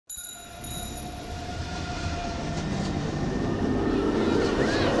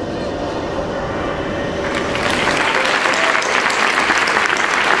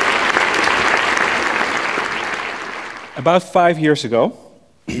About 5 years ago,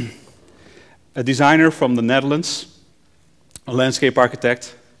 a designer from the Netherlands, a landscape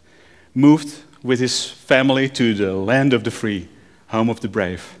architect, moved with his family to the land of the free, home of the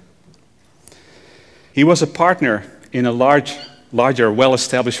brave. He was a partner in a larger,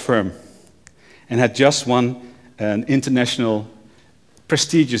 well-established firm and had just won an international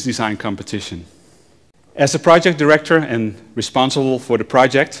prestigious design competition. As a project director and responsible for the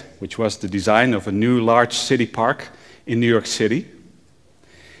project, which was the design of a new large city park in New York City,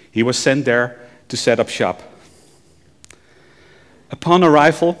 he was sent there to set up shop. Upon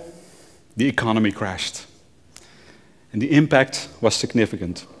arrival, the economy crashed, and the impact was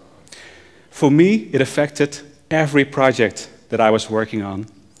significant. For me, it affected every project that I was working on,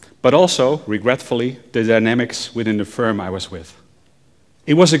 but also, regretfully, the dynamics within the firm I was with.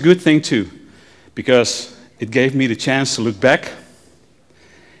 It was a good thing too, because it gave me the chance to look back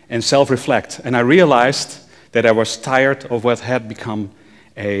and self-reflect, and I realized that I was tired of what had become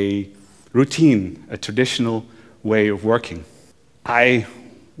a routine, a traditional way of working. I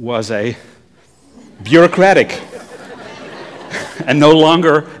was a bureaucratic and no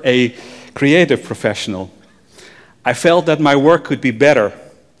longer a creative professional. I felt that my work could be better,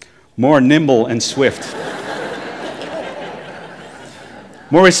 more nimble and swift,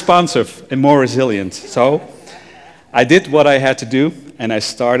 more responsive and more resilient. So I did what I had to do, and I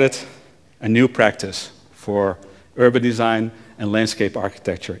started a new practice for urban design and landscape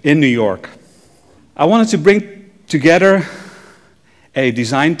architecture in New York. I wanted to bring together a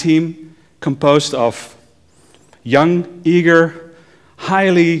design team composed of young, eager,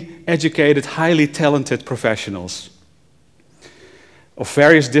 highly educated, highly talented professionals of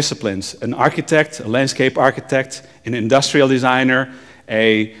various disciplines: an architect, a landscape architect, an industrial designer,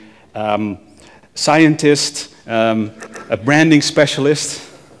 a scientist, a branding specialist,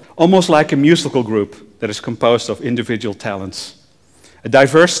 almost like a musical group that is composed of individual talents. A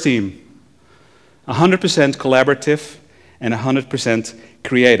diverse team, 100% collaborative and 100%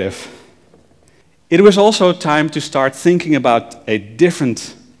 creative. It was also time to start thinking about a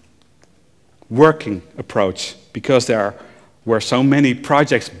different working approach, because there were so many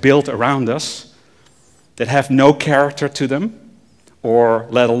projects built around us that have no character to them, or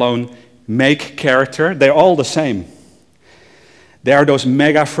let alone make character. They're all the same. There are those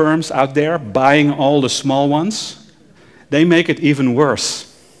mega firms out there buying all the small ones. They make it even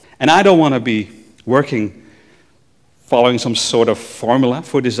worse. And I don't want to be working following some sort of formula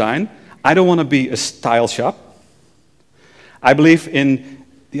for design. I don't want to be a style shop. I believe in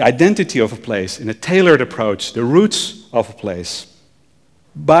the identity of a place, in a tailored approach, the roots of a place.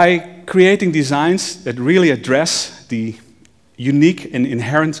 By creating designs that really address the unique and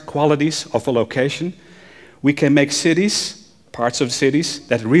inherent qualities of a location, we can make cities, parts of cities,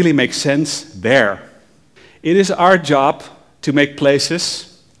 that really make sense there. It is our job to make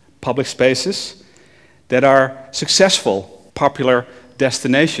places, public spaces, that are successful, popular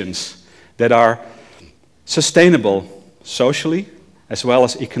destinations, that are sustainable socially as well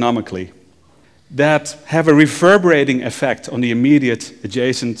as economically, that have a reverberating effect on the immediate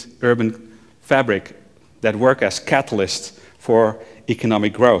adjacent urban fabric, that work as catalysts for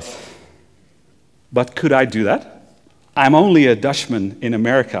economic growth. But could I do that? I'm only a Dutchman in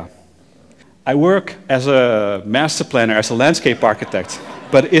America. I work as a master planner, as a landscape architect,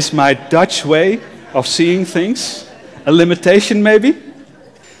 but is my Dutch way of seeing things a limitation maybe?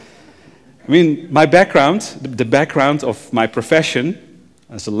 I mean, my background, the background of my profession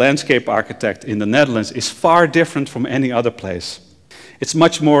as a landscape architect in the Netherlands is far different from any other place. It's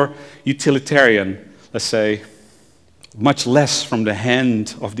much more utilitarian, let's say, much less from the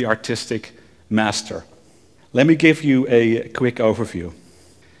hand of the artistic master. Let me give you a quick overview.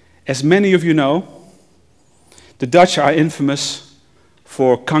 As many of you know, the Dutch are infamous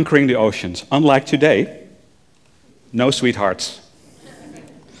for conquering the oceans. Unlike today, no sweethearts.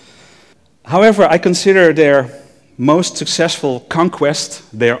 However, I consider their most successful conquest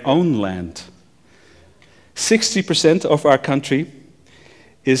their own land. 60% of our country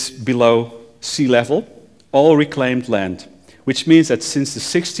is below sea level, all reclaimed land, which means that since the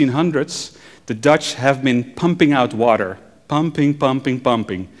 1600s, the Dutch have been pumping out water, pumping,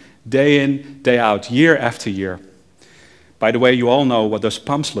 day in, day out, year after year. By the way, you all know what those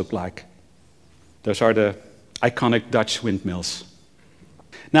pumps look like. Those are the iconic Dutch windmills.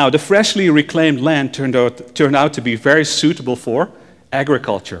 Now, the freshly reclaimed land turned out to be very suitable for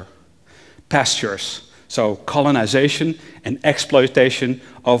agriculture, pastures, so colonization and exploitation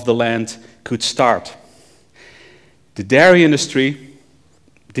of the land could start. The dairy industry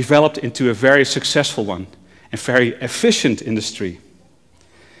developed into a very successful one, a very efficient industry.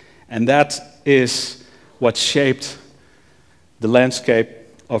 And that is what shaped the landscape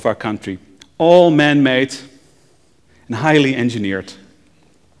of our country. All man-made and highly engineered.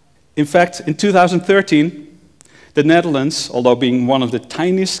 In fact, in 2013, the Netherlands, although being one of the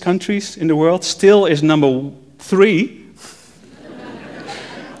tiniest countries in the world, still is number 3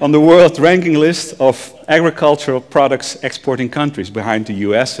 on the world ranking list of agricultural products exporting countries, behind the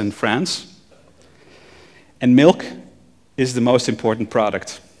US and France. And milk is the most important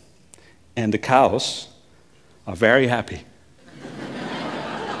product. And the cows are very happy.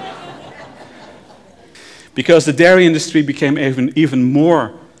 Because the dairy industry became even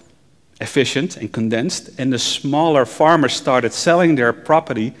more efficient and condensed, and the smaller farmers started selling their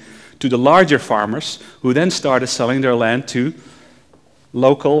property to the larger farmers, who then started selling their land to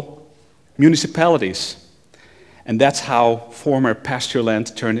local municipalities. And that's how former pasture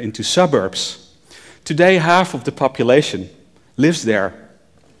land turned into suburbs. Today, half of the population lives there,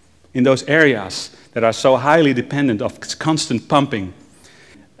 in those areas that are so highly dependent of constant pumping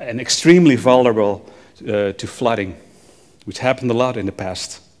and extremely vulnerable to flooding, which happened a lot in the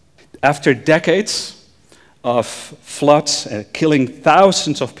past. After decades of floods killing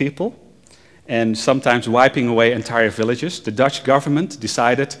thousands of people and sometimes wiping away entire villages, the Dutch government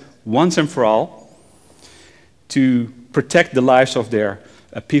decided once and for all to protect the lives of their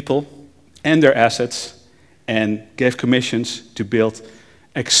people and their assets, and gave commissions to build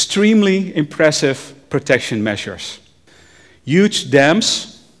extremely impressive protection measures. Huge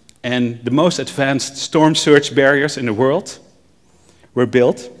dams and the most advanced storm surge barriers in the world were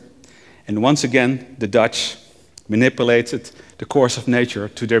built. And once again, the Dutch manipulated the course of nature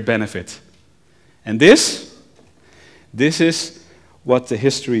to their benefit. And this is what the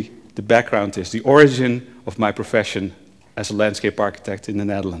history, the background is, the origin of my profession as a landscape architect in the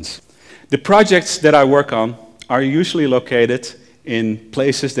Netherlands. The projects that I work on are usually located in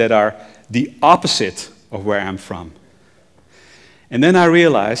places that are the opposite of where I'm from. And then I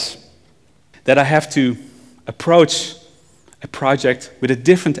realize that I have to approach a project with a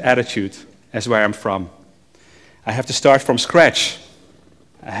different attitude as where I'm from. I have to start from scratch.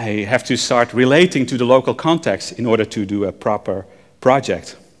 I have to start relating to the local context in order to do a proper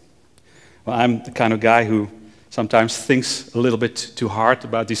project. Well, I'm the kind of guy who sometimes thinks a little bit too hard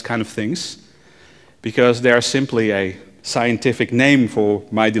about these kind of things, because they are simply a scientific name for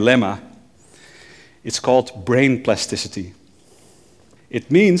my dilemma. It's called brain plasticity. It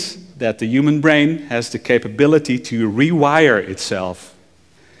means that the human brain has the capability to rewire itself.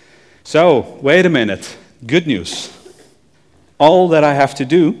 So, wait a minute, good news. All that I have to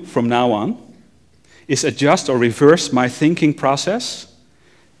do from now on is adjust or reverse my thinking process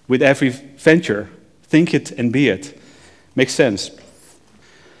with every venture. Think it and be it. Makes sense.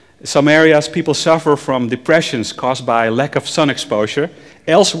 Some areas people suffer from depressions caused by lack of sun exposure.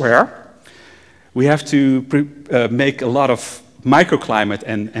 Elsewhere, we have to make a lot of microclimate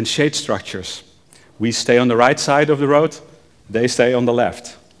and shade structures. We stay on the right side of the road, they stay on the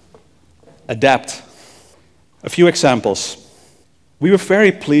left. Adapt. A few examples. We were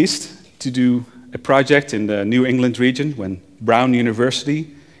very pleased to do a project in the New England region when Brown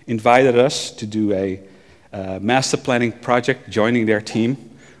University invited us to do a master planning project, joining their team,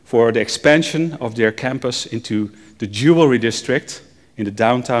 for the expansion of their campus into the Jewelry District in the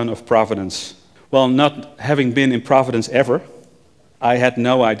downtown of Providence. Well, not having been in Providence ever, I had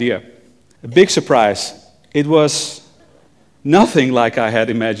no idea. A big surprise. It was nothing like I had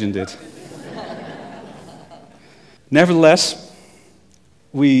imagined it. Nevertheless,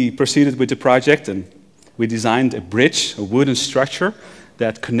 we proceeded with the project and we designed a bridge, a wooden structure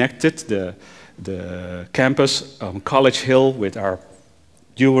that connected the campus on College Hill with our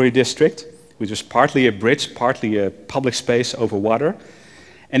Jewelry District, which was partly a bridge, partly a public space over water.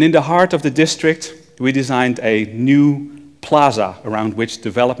 And in the heart of the district, we designed a new plaza around which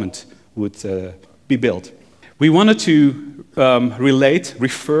development would be built. We wanted to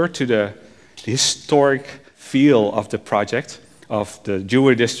refer to the historic feel of the project, of the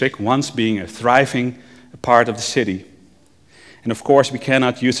Jewelry District, once being a thriving part of the city. And of course, we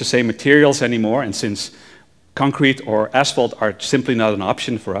cannot use the same materials anymore, and since concrete or asphalt are simply not an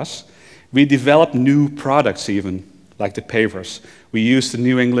option for us, we developed new products even, like the pavers. We used the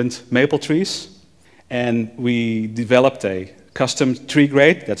New England maple trees, and we developed a custom tree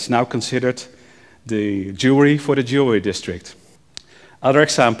grade that's now considered the jewelry for the Jewelry District. Other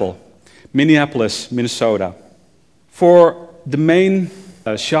example, Minneapolis, Minnesota. For the main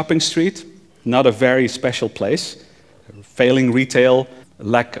shopping street, not a very special place, failing retail,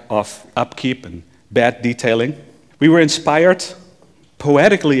 lack of upkeep and bad detailing. We were inspired,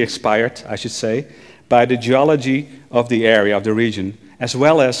 poetically inspired, I should say, by the geology of the area, of the region, as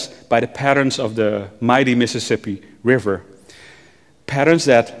well as by the patterns of the mighty Mississippi River. patterns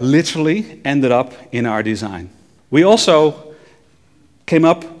that literally ended up in our design. We also came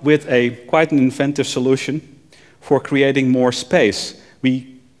up with quite an inventive solution for creating more space.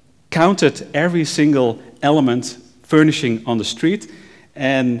 We counted every single element furnishing on the street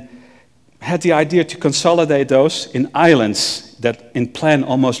and had the idea to consolidate those in islands that in plan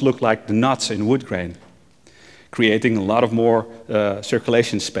almost look like the knots in wood grain, creating a lot of more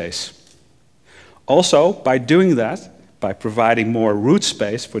circulation space. Also, by doing that, by providing more root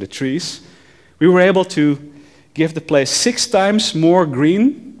space for the trees, we were able to give the place 6 times more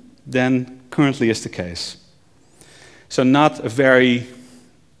green than currently is the case. So not a very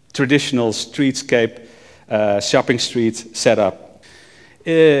traditional streetscape, shopping street setup.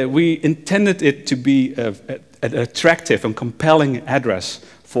 We intended it to be an attractive and compelling address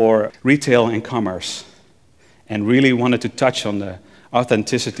for retail and commerce, and really wanted to touch on the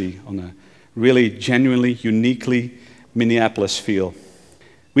authenticity, on a really genuinely, uniquely Minneapolis feel.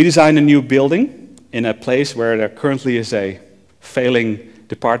 We designed a new building in a place where there currently is a failing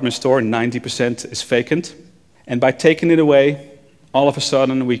department store, 90% is vacant. And by taking it away, all of a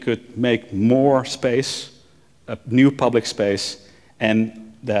sudden we could make more space, a new public space,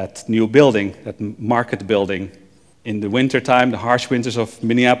 and that new building, that market building. In the wintertime, the harsh winters of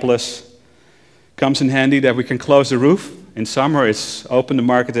Minneapolis, comes in handy that we can close the roof. In summer it's open, the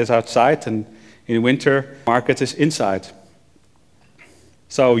market is outside, and in winter, the market is inside.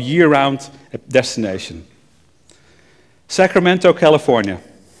 So year-round destination. Sacramento, California.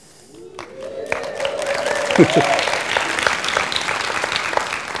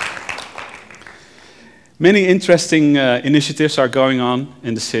 Many interesting initiatives are going on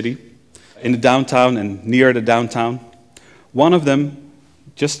in the city, in the downtown and near the downtown. One of them,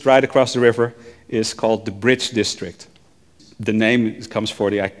 just right across the river, is called the Bridge District. The name comes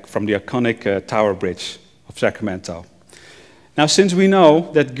from the iconic Tower Bridge of Sacramento. Now, since we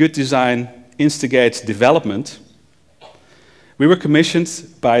know that good design instigates development, we were commissioned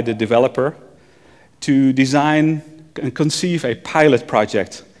by the developer to design and conceive a pilot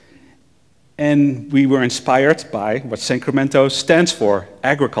project. And we were inspired by what Sacramento stands for,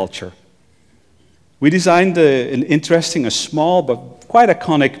 agriculture. We designed an interesting, a small but quite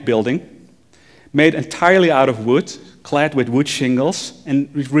iconic building, made entirely out of wood, clad with wood shingles, and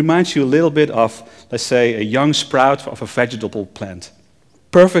it reminds you a little bit of, let's say, a young sprout of a vegetable plant.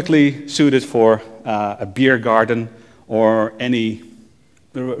 Perfectly suited for a beer garden or any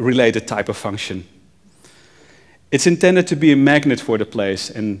related type of function. It's intended to be a magnet for the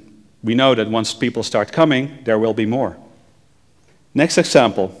place, and we know that once people start coming, there will be more. Next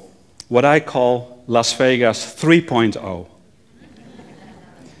example, what I call Las Vegas 3.0.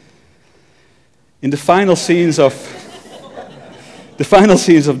 In the final scenes of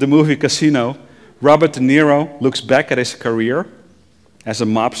the movie Casino, Robert De Niro looks back at his career as a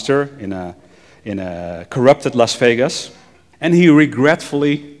mobster in a corrupted Las Vegas, and he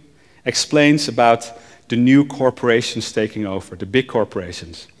regretfully explains about the new corporations taking over, the big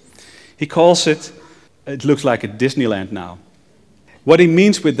corporations. He calls it looks like a Disneyland now. What he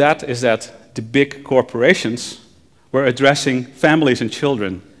means with that is that the big corporations were addressing families and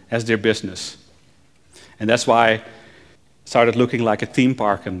children as their business. And that's why it started looking like a theme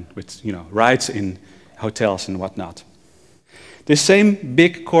park and with rides in hotels and whatnot. The same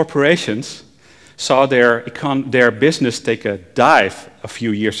big corporations saw their business take a dive a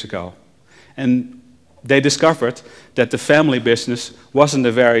few years ago. And they discovered that the family business wasn't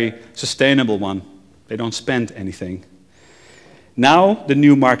a very sustainable one. They don't spend anything. Now the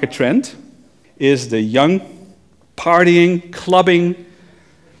new market trend is the young, partying, clubbing,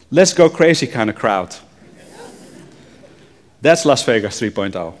 let's go crazy kind of crowd. That's Las Vegas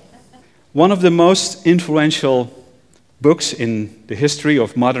 3.0. One of the most influential books in the history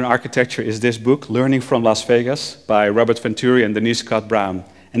of modern architecture is this book, Learning from Las Vegas, by Robert Venturi and Denise Scott Brown.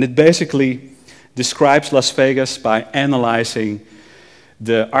 And it basically describes Las Vegas by analyzing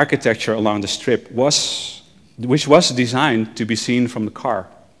the architecture along the Strip, which was designed to be seen from the car.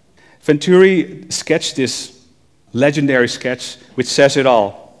 Venturi sketched this legendary sketch which says it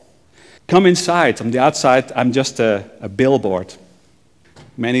all. Come inside, on the outside I'm just a billboard.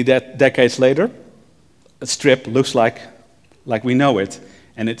 Many decades later, a Strip looks like we know it,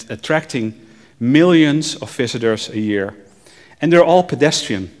 and it's attracting millions of visitors a year. And they're all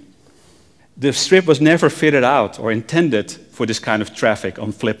pedestrian. The Strip was never fitted out or intended for this kind of traffic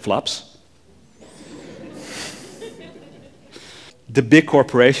on flip-flops. The big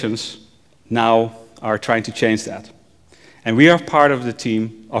corporations now are trying to change that. And we are part of a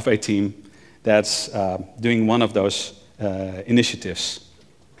team that's doing one of those initiatives.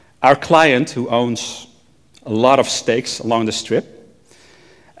 Our client, who owns a lot of stakes along the Strip,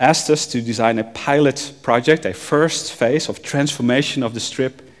 asked us to design a pilot project, a first phase of transformation of the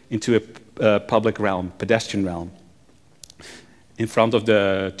strip into a public realm, pedestrian realm, in front of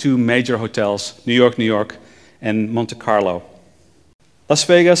the two major hotels, New York, and Monte Carlo. Las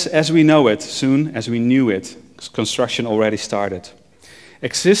Vegas, as we know it, soon as we knew it, construction already started.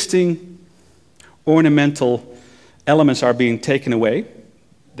 Existing ornamental elements are being taken away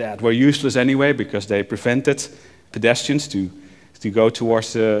that were useless anyway because they prevented pedestrians to go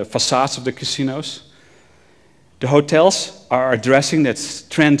towards the facades of the casinos. The hotels are addressing that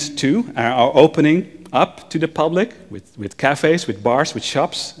trend too, are opening up to the public with cafes, with bars, with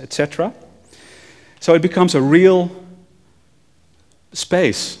shops, etc. So it becomes a real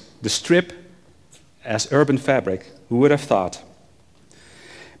space, the strip as urban fabric. Who would have thought?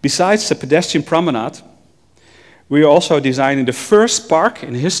 Besides the pedestrian promenade, we are also designing the first park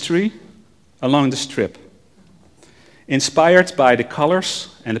in history along the strip. Inspired by the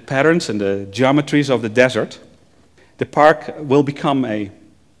colors and the patterns and the geometries of the desert, the park will become an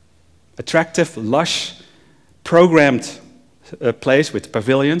attractive, lush, programmed place with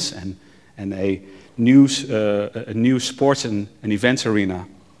pavilions and a new sports and events arena.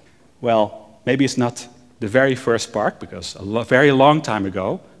 Well, maybe it's not the very first park, because a very long time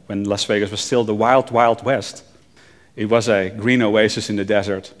ago, when Las Vegas was still the wild, wild west, it was a green oasis in the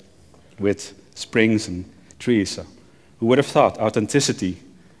desert with springs and trees. So who would have thought authenticity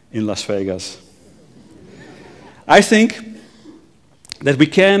in Las Vegas? I think that we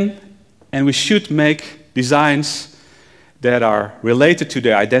can and we should make designs that are related to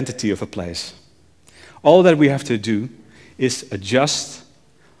the identity of a place. All that we have to do is adjust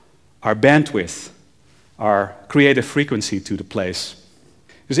our bandwidth, our creative frequency to the place.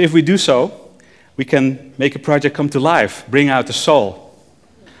 Because if we do so, we can make a project come to life, bring out the soul.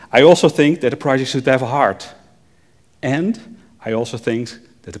 I also think that a project should have a heart. And I also think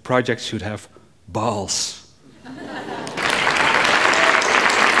that the project should have balls.